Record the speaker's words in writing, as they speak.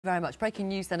Very much. Breaking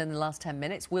news then in the last 10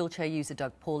 minutes. Wheelchair user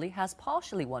Doug Paulley has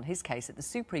partially won his case at the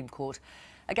Supreme Court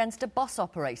against a bus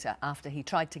operator after he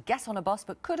tried to get on a bus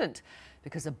but couldn't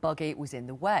because a buggy was in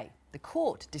the way. The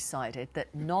court decided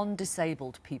that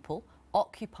non-disabled people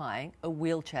occupying a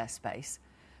wheelchair space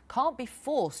can't be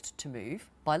forced to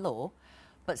move by law,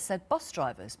 but said bus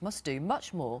drivers must do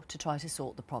much more to try to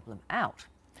sort the problem out.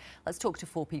 Let's talk to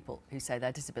four people who say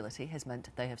their disability has meant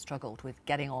they have struggled with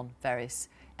getting on various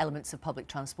elements of public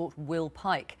transport. Will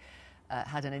Pike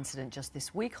had an incident just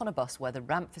this week on a bus where the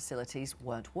ramp facilities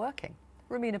weren't working.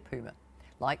 Romina Puma,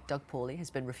 like Doug Paulley, has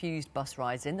been refused bus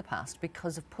rides in the past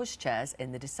because of pushchairs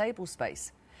in the disabled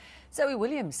space. Zoe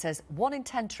Williams says 1 in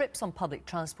 10 trips on public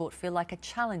transport feel like a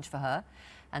challenge for her.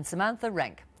 And Samantha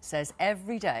Renck says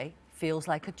every day feels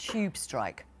like a tube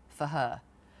strike for her.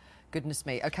 Goodness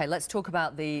me. OK, let's talk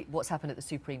about what's happened at the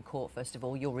Supreme Court, first of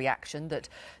all. Your reaction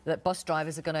that bus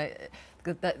drivers are going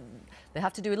to... they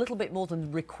have to do a little bit more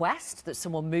than request that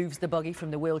someone moves the buggy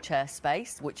from the wheelchair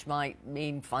space, which might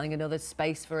mean finding another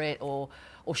space for it or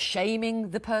shaming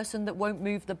the person that won't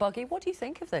move the buggy. What do you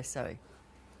think of this, Zoe?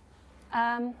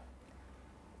 I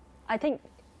think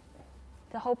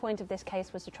the whole point of this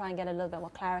case was to try and get a little bit more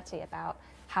clarity about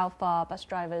how far bus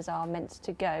drivers are meant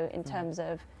to go in terms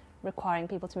of requiring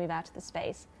people to move out of the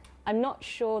space. I'm not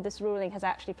sure this ruling has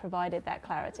actually provided that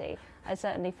clarity. I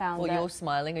certainly found that... Well, you're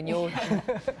smiling and you're...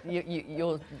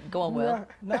 you're... Go on, Will.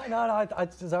 No,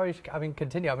 Zoe, I mean,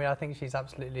 continue. I mean, I think she's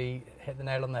absolutely hit the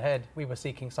nail on the head. We were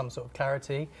seeking some sort of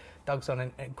clarity. Doug's done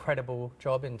an incredible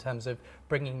job in terms of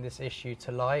bringing this issue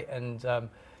to light and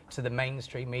to the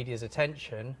mainstream media's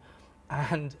attention.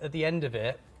 And at the end of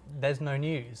it, there's no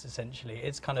news, essentially.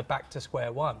 It's kind of back to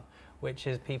square one, which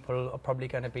is people are probably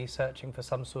going to be searching for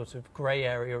some sort of grey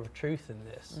area of truth in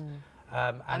this.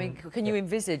 I mean, can you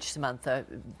envisage, Samantha,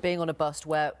 being on a bus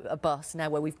where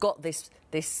we've got this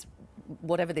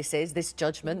whatever this is, this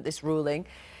judgment, this ruling,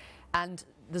 and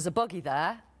there's a buggy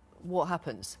there? What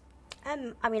happens?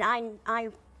 I mean, I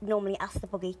normally ask the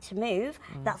buggy to move.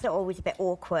 That's always a bit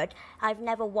awkward. I've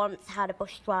never once had a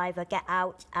bus driver get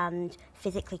out and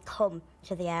physically come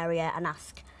to the area and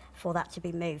ask for that to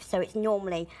be moved. So it's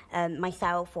normally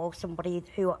myself or somebody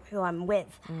who I'm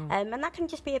with. And that can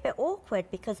just be a bit awkward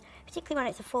because particularly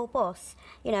when it's a full bus,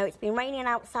 you know, it's been raining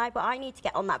outside, but I need to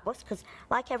get on that bus because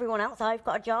like everyone else, I've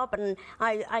got a job and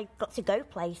I've got to go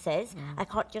places. I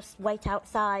can't just wait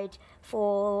outside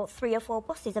for 3 or 4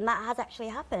 buses, and that has actually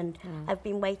happened. I've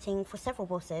been waiting for several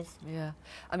buses. Yeah.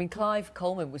 I mean, Clive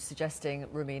Coleman was suggesting,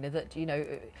 Romina, that, you know,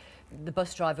 the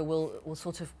bus driver will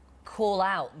sort of call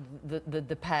out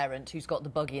the parent who's got the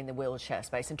buggy in the wheelchair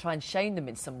space and try and shame them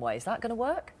in some way. Is that going to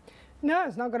work? No,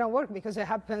 it's not going to work because it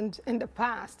happened in the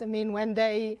past. I mean, when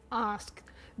they asked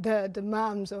the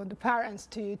mums or the parents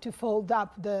to fold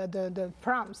up the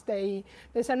prams, they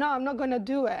said, no, I'm not going to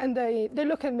do it. And they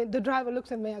look at me, the driver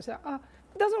looks at me and says, oh,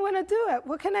 he doesn't want to do it.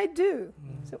 What can I do?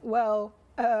 So, well,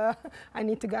 I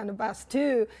need to go on the bus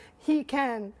too. He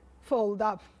can fold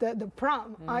up the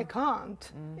pram. I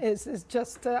can't. It's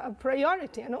just a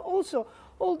priority. And also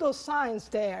all those signs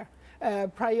there,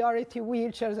 priority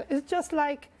wheelchairs, it's just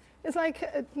like, it's like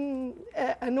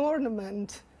an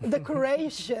ornament,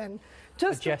 decoration.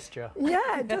 Just a gesture.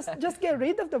 Yeah, just get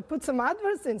rid of them, put some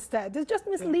adverts instead. It's just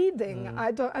misleading.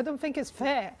 I don't think it's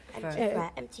fair.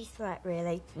 Empty threat,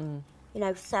 really. You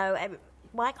know, so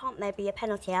why can't there be a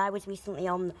penalty? I was recently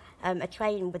on a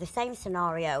train with the same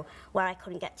scenario where I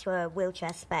couldn't get to a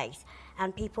wheelchair space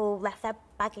and people left their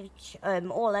baggage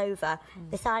all over.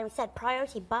 The sign said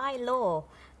priority by law.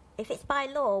 If it's by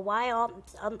law, why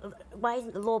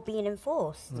isn't the law being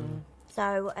enforced?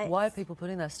 So why are people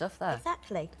putting their stuff there?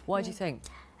 Exactly. Why do you think?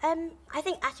 I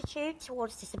think attitude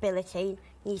towards disability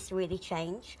needs to really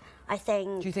change. I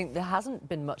think. Do you think there hasn't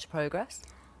been much progress?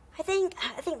 I think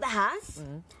there has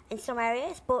in some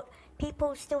areas, but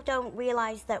people still don't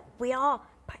realise that we are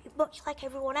pretty much like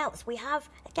everyone else. We've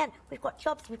got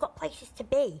jobs, we've got places to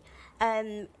be.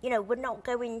 You know, we're not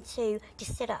going to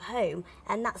just sit at home,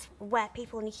 and that's where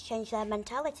people need to change their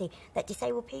mentality, that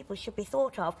disabled people should be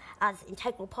thought of as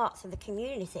integral parts of the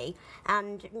community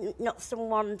and not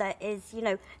someone that is, you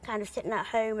know, kind of sitting at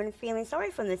home and feeling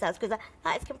sorry for themselves, because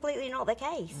that is completely not the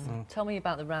case. Tell me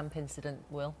about the ramp incident,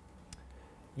 Will.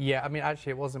 Yeah, I mean, actually,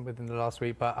 it wasn't within the last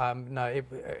week, but no,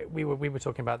 we were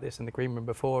talking about this in the green room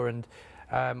before, and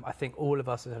I think all of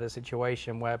us have had a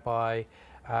situation whereby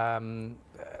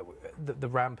the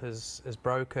ramp has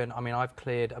broken. I mean, I've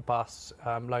cleared a bus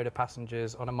load of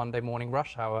passengers on a Monday morning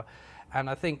rush hour. And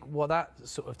I think what that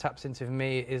sort of taps into for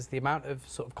me is the amount of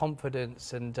sort of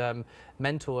confidence and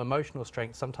mental, emotional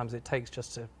strength sometimes it takes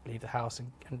just to leave the house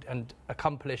and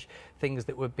accomplish things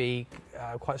that would be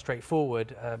quite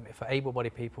straightforward for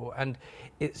able-bodied people. And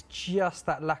it's just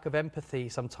that lack of empathy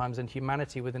sometimes and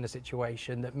humanity within a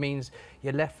situation that means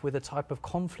you're left with a type of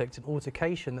conflict and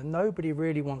altercation that nobody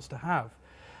really wants to have.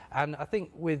 And I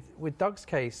think with Doug's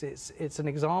case, it's an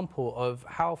example of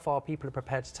how far people are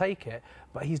prepared to take it.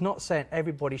 But he's not saying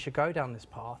everybody should go down this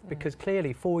path, because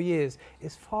clearly 4 years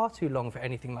is far too long for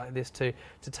anything like this to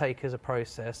take as a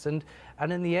process. And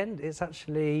in the end, it's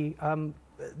actually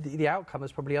the outcome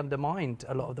has probably undermined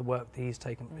a lot of the work that he's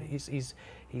taken.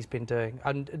 He's been doing,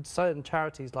 and certain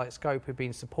charities like Scope who've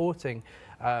been supporting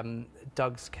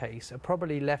Doug's case are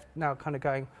probably left now kind of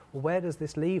going, well, where does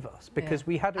this leave us? Because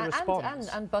we had a response.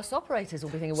 And bus operators will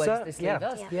be thinking, where does this leave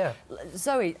us? Yeah.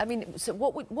 Zoe, I mean, so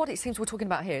what it seems we're talking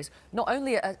about here is not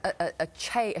only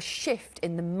a shift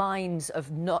in the minds of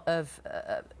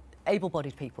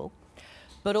able-bodied people,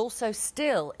 but also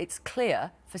still it's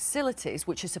clear facilities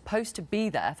which are supposed to be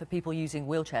there for people using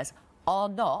wheelchairs are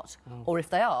not, or if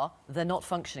they are, they're not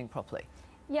functioning properly.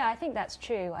 Yeah, I think that's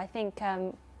true. I think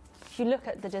if you look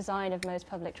at the design of most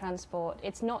public transport,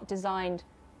 it's not designed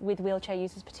with wheelchair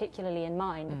users particularly in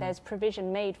mind. There's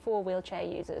provision made for wheelchair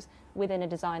users within a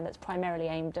design that's primarily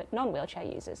aimed at non-wheelchair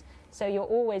users. So you're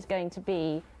always going to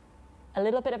be a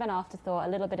little bit of an afterthought,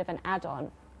 a little bit of an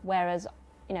add-on, whereas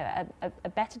you know, a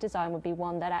better design would be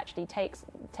one that actually takes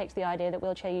the idea that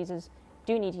wheelchair users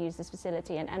do need to use this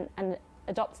facility and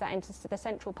adopts that into the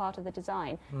central part of the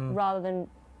design, rather than,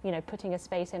 you know, putting a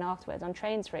space in afterwards. On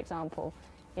trains, for example,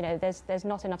 you know, there's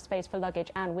not enough space for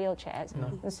luggage and wheelchairs,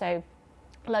 and so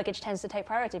luggage tends to take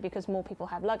priority because more people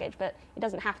have luggage, but it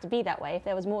doesn't have to be that way. If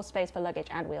there was more space for luggage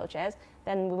and wheelchairs,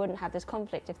 then we wouldn't have this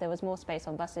conflict. If there was more space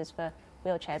on buses for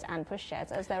wheelchairs and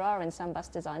pushchairs, as there are in some bus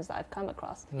designs that I've come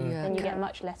across, then you get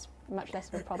much less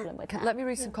of a problem with that. Let me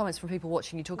read some comments from people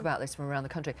watching you talk about this from around the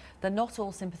country. They're not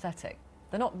all sympathetic.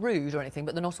 They're not rude or anything,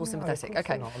 but they're not all sympathetic.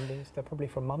 Okay. Not. I mean, they're probably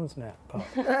from Mumsnet.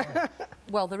 But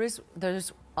Well,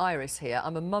 there's Iris here.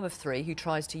 I'm a mum of 3 who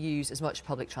tries to use as much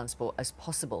public transport as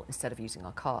possible instead of using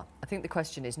our car. I think the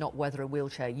question is not whether a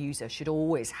wheelchair user should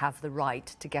always have the right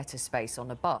to get a space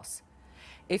on a bus.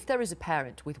 If there is a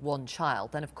parent with 1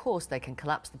 child, then of course they can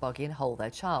collapse the buggy and hold their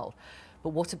child. But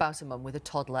what about a mum with a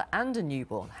toddler and a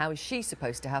newborn? How is she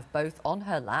supposed to have both on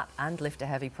her lap and lift a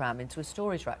heavy pram into a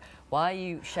storage rack? Why are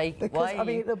you shaking? Because, I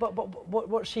mean, but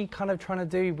what's she kind of trying to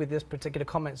do with this particular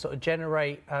comment? Sort of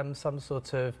generate some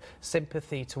sort of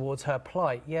sympathy towards her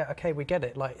plight. Yeah, okay, we get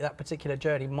it. Like, that particular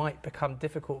journey might become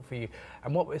difficult for you.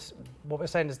 And what we're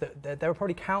saying is that there are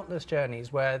probably countless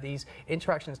journeys where these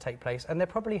interactions take place, and they're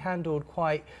probably handled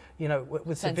quite, you know,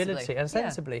 with civility and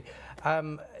sensibly.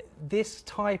 This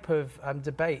type of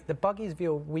debate, the buggies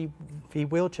v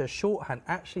wheelchair shorthand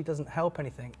actually doesn't help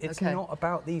anything. It's not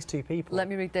about these 2 people. Let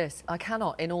me read this. I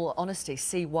cannot, in all honesty,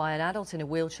 see why an adult in a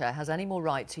wheelchair has any more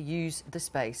right to use the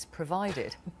space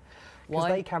provided. Because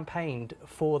they campaigned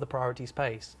for the priority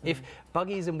space. If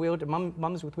buggies and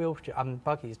mums with wheelchair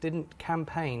buggies didn't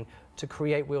campaign to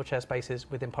create wheelchair spaces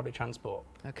within public transport,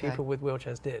 people with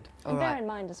wheelchairs did. And bear in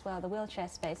mind as well, the wheelchair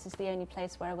space is the only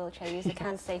place where a wheelchair user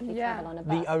can safely travel on a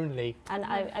bus. The only. And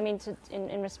I mean,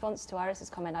 in response to Iris's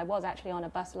comment, I was actually on a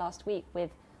bus last week with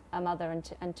a mother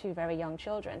and 2 very young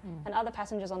children, and other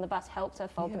passengers on the bus helped her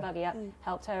fold the buggy up,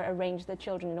 helped her arrange the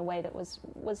children in a way that was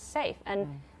safe.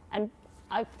 And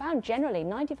I found generally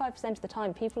 95% of the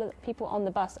time people on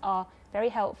the bus are very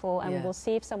helpful and will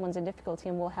see if someone's in difficulty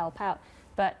and will help out.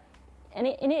 But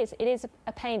it is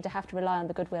a pain to have to rely on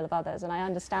the goodwill of others, and I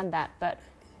understand that, but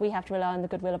we have to rely on the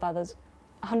goodwill of others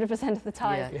 100% of the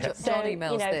time. So, John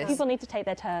emails this. People need to take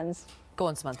their turns. Go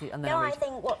on, Samantha, and then I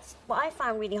think what I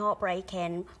found really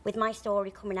heartbreaking with my story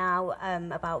coming out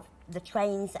about the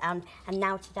trains and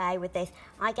now today with this,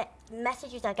 I get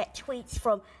messages, I get tweets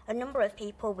from a number of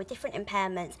people with different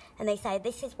impairments, and they say,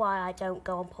 this is why I don't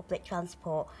go on public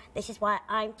transport, this is why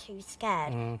I'm too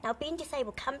scared. Now, being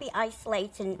disabled can be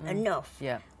isolating enough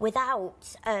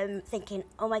without thinking,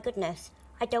 oh my goodness,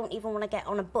 I don't even want to get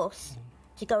on a bus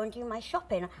to go and do my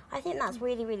shopping. I think that's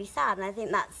really, really sad, and I think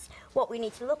that's what we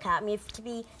need to look at. I mean, to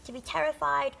be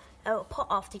terrified or put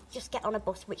off to just get on a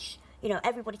bus, which, you know,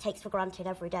 everybody takes for granted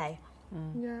every day.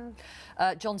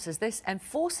 John says this: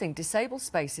 enforcing disabled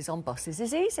spaces on buses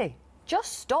is easy.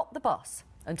 Just stop the bus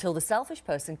until the selfish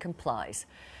person complies,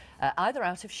 either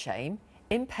out of shame,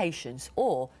 impatience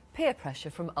or peer pressure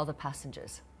from other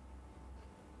passengers.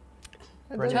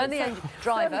 Turn the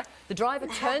engine, the driver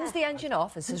turns the engine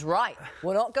off and says, right,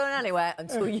 we're not going anywhere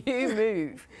until you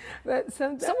move. But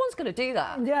Someone's going to do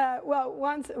that. Yeah, well,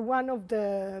 one of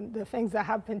the things that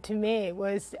happened to me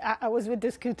was I was with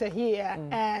the scooter here,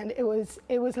 and it was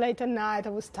late at night. I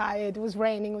was tired. It was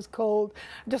raining. It was cold.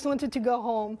 I just wanted to go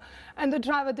home, and the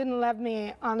driver didn't let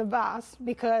me on the bus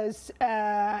because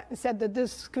he said that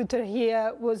this scooter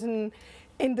here wasn't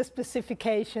in the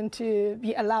specification to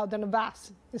be allowed on a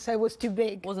bus. So it was too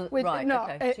big. Wasn't right? No,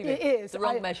 okay, it is. The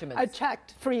wrong measurements. I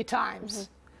checked 3 times,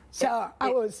 so I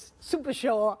was super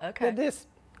sure that this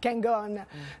can go on.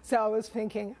 So I was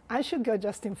thinking I should go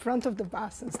just in front of the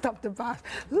bus and stop the bus.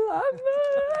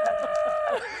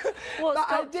 What but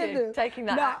stopped you taking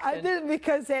that action? I didn't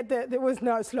because there was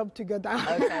no slope to go down.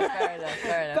 Okay, fair enough,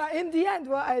 fair enough. But in the end,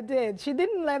 what I did, she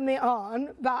didn't let me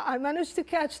on, but I managed to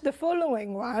catch the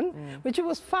following one, which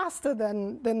was faster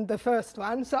than the first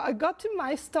one. So I got to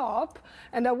my stop,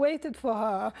 and I waited for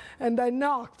her, and I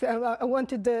knocked, and I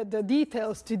wanted the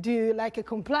details to do like a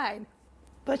complaint.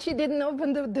 But she didn't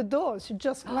open the door. She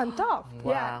just went off.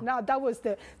 Wow. Yeah, no, that was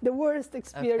the worst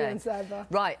experience ever.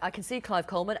 Right, I can see Clive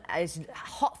Coleman has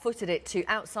hot-footed it to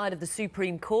outside of the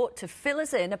Supreme Court to fill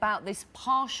us in about this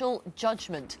partial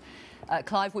judgment,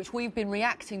 Clive, which we've been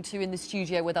reacting to in the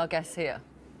studio with our guests here.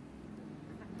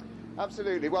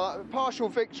 Absolutely. Well, a partial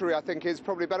victory, I think, is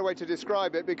probably a better way to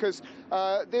describe it, because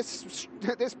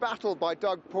this battle by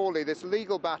Doug Paulley, this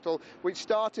legal battle, which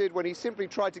started when he simply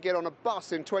tried to get on a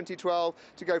bus in 2012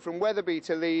 to go from Wetherby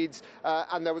to Leeds,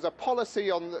 and there was a policy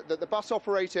that the bus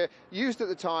operator used at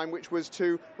the time, which was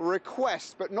to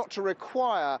request, but not to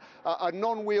require, a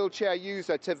non-wheelchair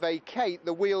user to vacate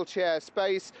the wheelchair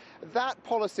space. That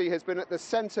policy has been at the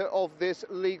centre of this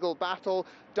legal battle.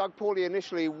 Doug Paulley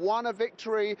initially won a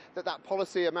victory that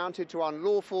policy amounted to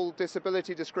unlawful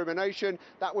disability discrimination.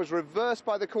 That was reversed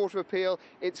by the Court of Appeal.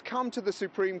 It's come to the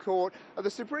Supreme Court. The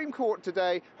Supreme Court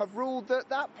today have ruled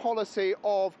that policy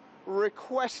of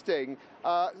requesting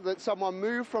that someone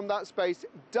move from that space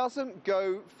doesn't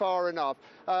go far enough.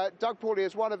 Doug Paulley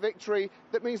has won a victory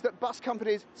that means that bus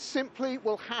companies simply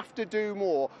will have to do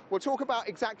more. We'll talk about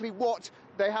exactly what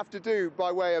they have to do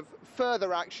by way of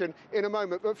further action in a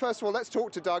moment. But first of all, let's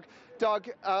talk to Doug. Doug,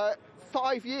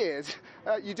 5 years.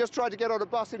 You just tried to get on a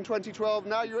bus in 2012.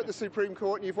 Now you're at the Supreme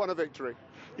Court and you've won a victory.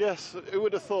 Yes, who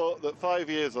would have thought that 5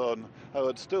 years on, I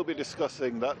would still be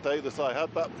discussing that day that I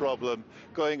had that problem,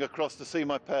 going across to see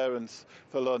my parents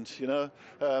for lunch, you know.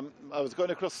 I was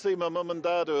going across to see my mum and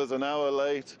dad, who was an hour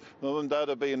late. Mum and dad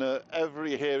have been at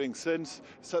every hearing since,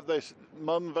 except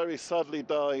mum very sadly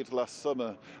died last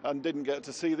summer and didn't get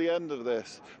to see the end of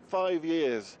this. 5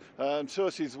 years. I'm sure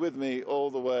she's with me all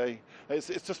the way. It's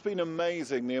just been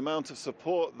amazing, the amount of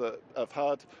support that I've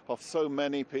had of so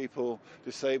many people,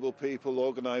 disabled people,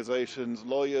 organisations,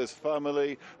 lawyers,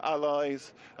 family,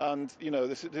 allies, and you know,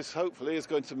 this hopefully is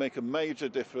going to make a major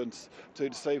difference to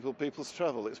disabled people's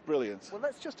travel. It's brilliant. Well,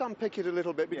 let's just unpick it a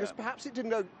little bit, because perhaps it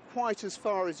didn't go quite as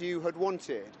far as you had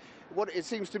wanted. What it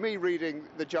seems to me, reading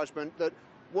the judgment, that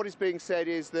what is being said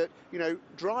is that, you know,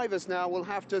 drivers now will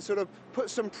have to sort of put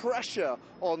some pressure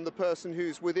on the person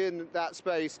who's within that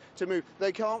space to move.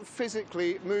 They can't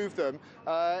physically move them.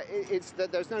 It's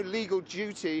that there's no legal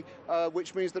duty,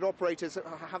 which means that operators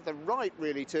have the right,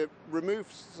 really, to remove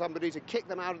somebody, to kick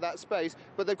them out of that space,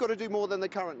 but they've got to do more than they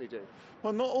currently do.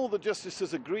 Well, not all the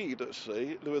justices agreed,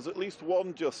 actually. There was at least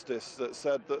one justice that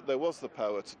said that there was the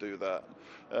power to do that.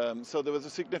 So there was a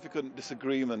significant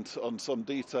disagreement on some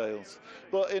details.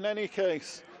 But in any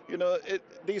case, you know,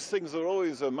 these things are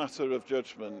always a matter of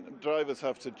judgment. Drivers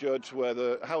have to judge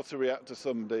how to react to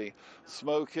somebody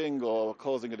smoking or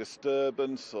causing a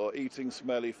disturbance or eating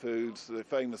smelly foods, the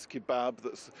famous kebab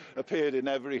that's appeared in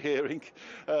every hearing.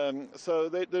 So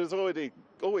there's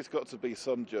always got to be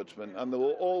some judgment, and there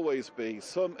will always be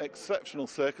some exceptional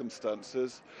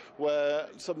circumstances where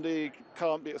somebody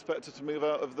can't be expected to move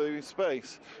out of the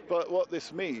space. But what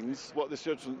this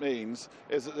judgment means,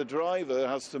 is that the driver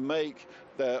has to make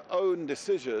their own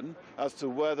decision as to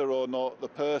whether or not the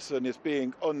person is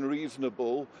being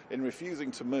unreasonable in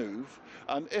refusing to move,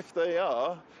 and if they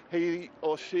are, he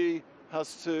or she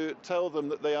has to tell them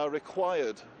that they are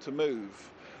required to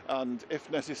move, and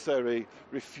if necessary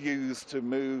refuse to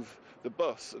move the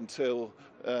bus until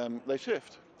they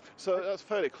shift. So that's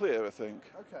fairly clear, I think.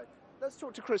 Okay. Let's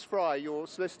talk to Chris Fry, your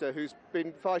solicitor, who's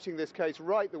been fighting this case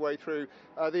right the way through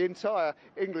the entire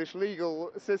English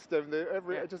legal system,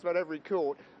 just about every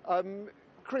court.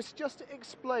 Chris, just to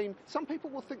explain, some people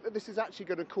will think that this is actually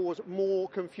going to cause more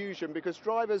confusion because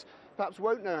drivers perhaps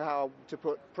won't know how to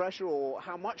put pressure or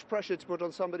how much pressure to put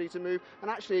on somebody to move,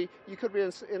 and actually you could be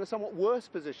in a somewhat worse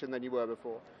position than you were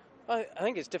before. I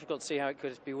think it's difficult to see how it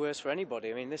could be worse for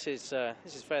anybody. I mean, this is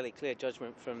fairly clear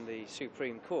judgment from the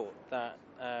Supreme Court that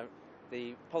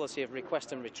the policy of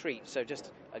request and retreat, so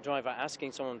just a driver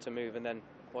asking someone to move and then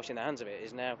washing their hands of it,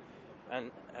 is now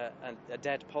a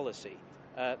dead policy.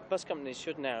 Bus companies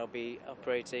should now be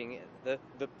operating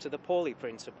to the Paulley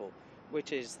principle,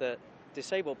 which is that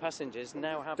disabled passengers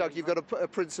now have... Doug, you've got a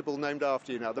principle named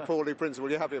after you now, the Paulley principle.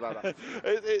 Are you happy about that?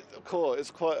 Of course,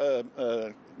 it's quite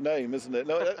a name, isn't it?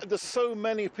 No, there's so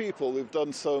many people who've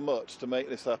done so much to make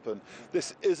this happen.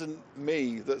 This isn't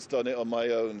me that's done it on my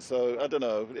own, so I don't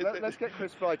know. Let's get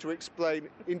Chris Fry to explain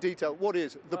in detail what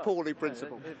is the Paulley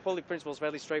principle. The Paulley principle is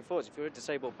fairly straightforward. If you're a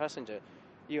disabled passenger,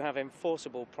 you have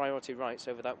enforceable priority rights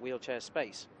over that wheelchair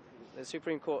space. The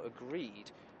Supreme Court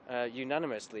agreed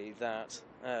unanimously that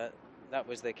that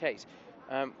was the case.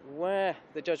 Where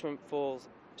the judgment falls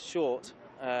short,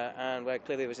 and where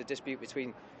clearly there was a dispute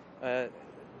between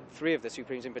three of the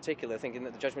Supremes in particular, thinking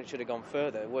that the judgment should have gone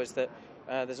further, was that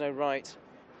there's no right,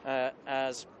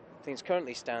 as things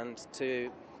currently stand,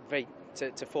 to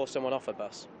force someone off a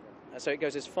bus. So it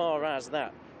goes as far as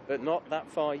that, but not that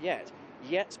far yet.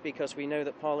 Yet, because we know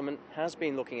that Parliament has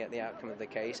been looking at the outcome of the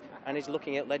case and is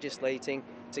looking at legislating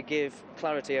to give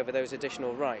clarity over those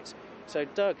additional rights. So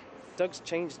Doug's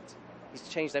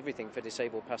changed everything for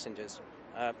disabled passengers.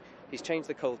 He's changed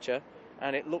the culture,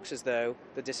 and it looks as though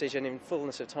the decision in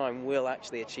fullness of time will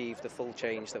actually achieve the full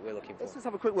change that we're looking for. Let's just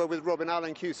have a quick word with Robin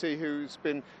Allen QC, who's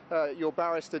been your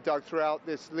barrister, Doug, throughout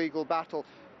this legal battle.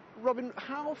 Robin,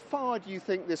 how far do you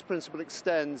think this principle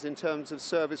extends in terms of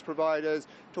service providers,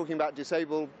 talking about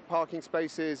disabled parking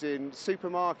spaces in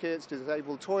supermarkets,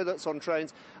 disabled toilets on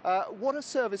trains? What are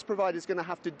service providers going to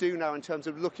have to do now in terms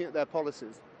of looking at their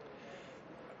policies?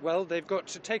 Well, they've got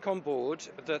to take on board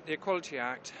that the Equality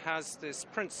Act has this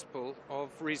principle of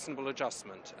reasonable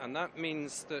adjustment, and that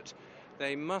means that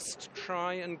they must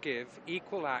try and give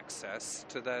equal access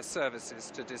to their services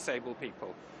to disabled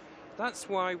people. That's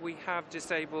why we have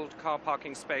disabled car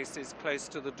parking spaces close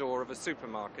to the door of a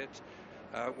supermarket,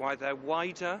 why they're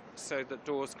wider so that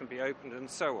doors can be opened and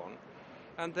so on.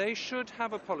 And they should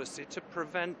have a policy to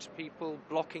prevent people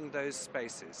blocking those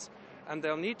spaces. And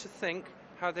they'll need to think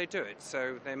how they do it.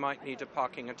 So they might need a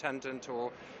parking attendant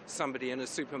or somebody in a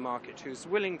supermarket who's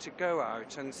willing to go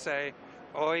out and say,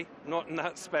 "Oi, not in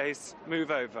that space,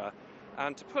 move over."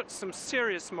 And to put some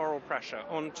serious moral pressure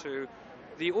onto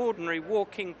the ordinary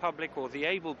walking public or the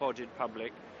able-bodied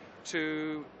public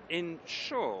to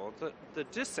ensure that the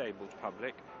disabled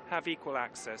public have equal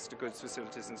access to goods,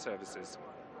 facilities and services.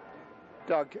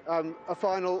 Doug, a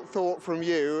final thought from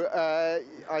you.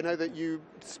 I know that you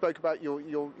spoke about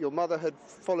your mother had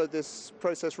followed this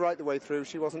process right the way through.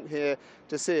 She wasn't here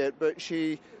to see it, but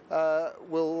she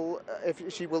will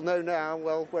know now,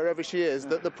 well, wherever she is,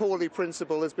 that the Paulley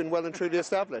principle has been well and truly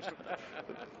established.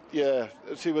 Yeah,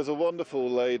 she was a wonderful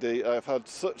lady. I've had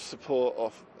such support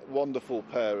of wonderful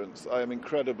parents. I am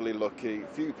incredibly lucky.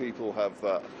 Few people have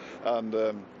that.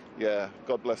 And yeah,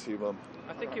 God bless you, Mum.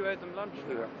 I think you owed them lunch.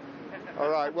 Yeah. All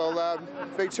right, well,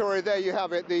 Victoria, there you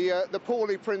have it. The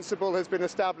Paulley principle has been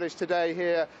established today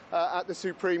here at the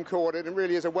Supreme Court, and it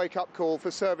really is a wake-up call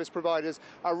for service providers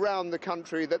around the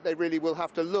country that they really will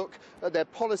have to look at their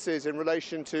policies in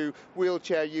relation to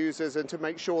wheelchair users and to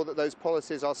make sure that those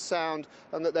policies are sound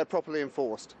and that they're properly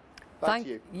enforced. Back to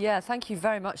you. Yeah, thank you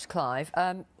very much, Clive.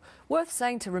 Worth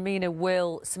saying to Romina,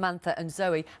 Will, Samantha and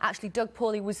Zoe, actually Doug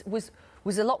Paulley was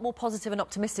a lot more positive and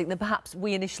optimistic than perhaps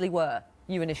we initially were.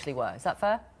 You initially were. Is that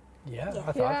fair? Yeah,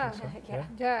 I think so.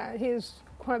 Yeah, he's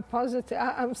quite positive.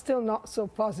 I'm still not so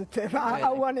positive.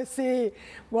 I want to see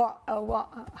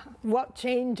what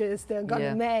changes they're going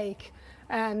to make.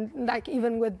 And like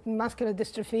even with Muscular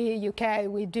Dystrophy UK,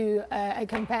 we do a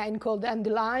campaign called End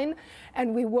the Line,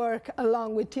 and we work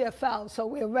along with TfL. So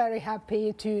we're very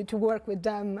happy to work with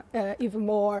them even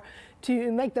more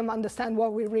to make them understand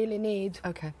what we really need.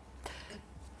 Okay.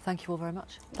 Thank you all very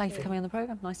much. Thank you for coming on the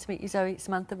programme. Nice to meet you, Zoe,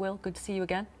 Samantha, Will. Good to see you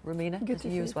again. Romina, good to see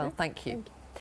you as well. Thank you.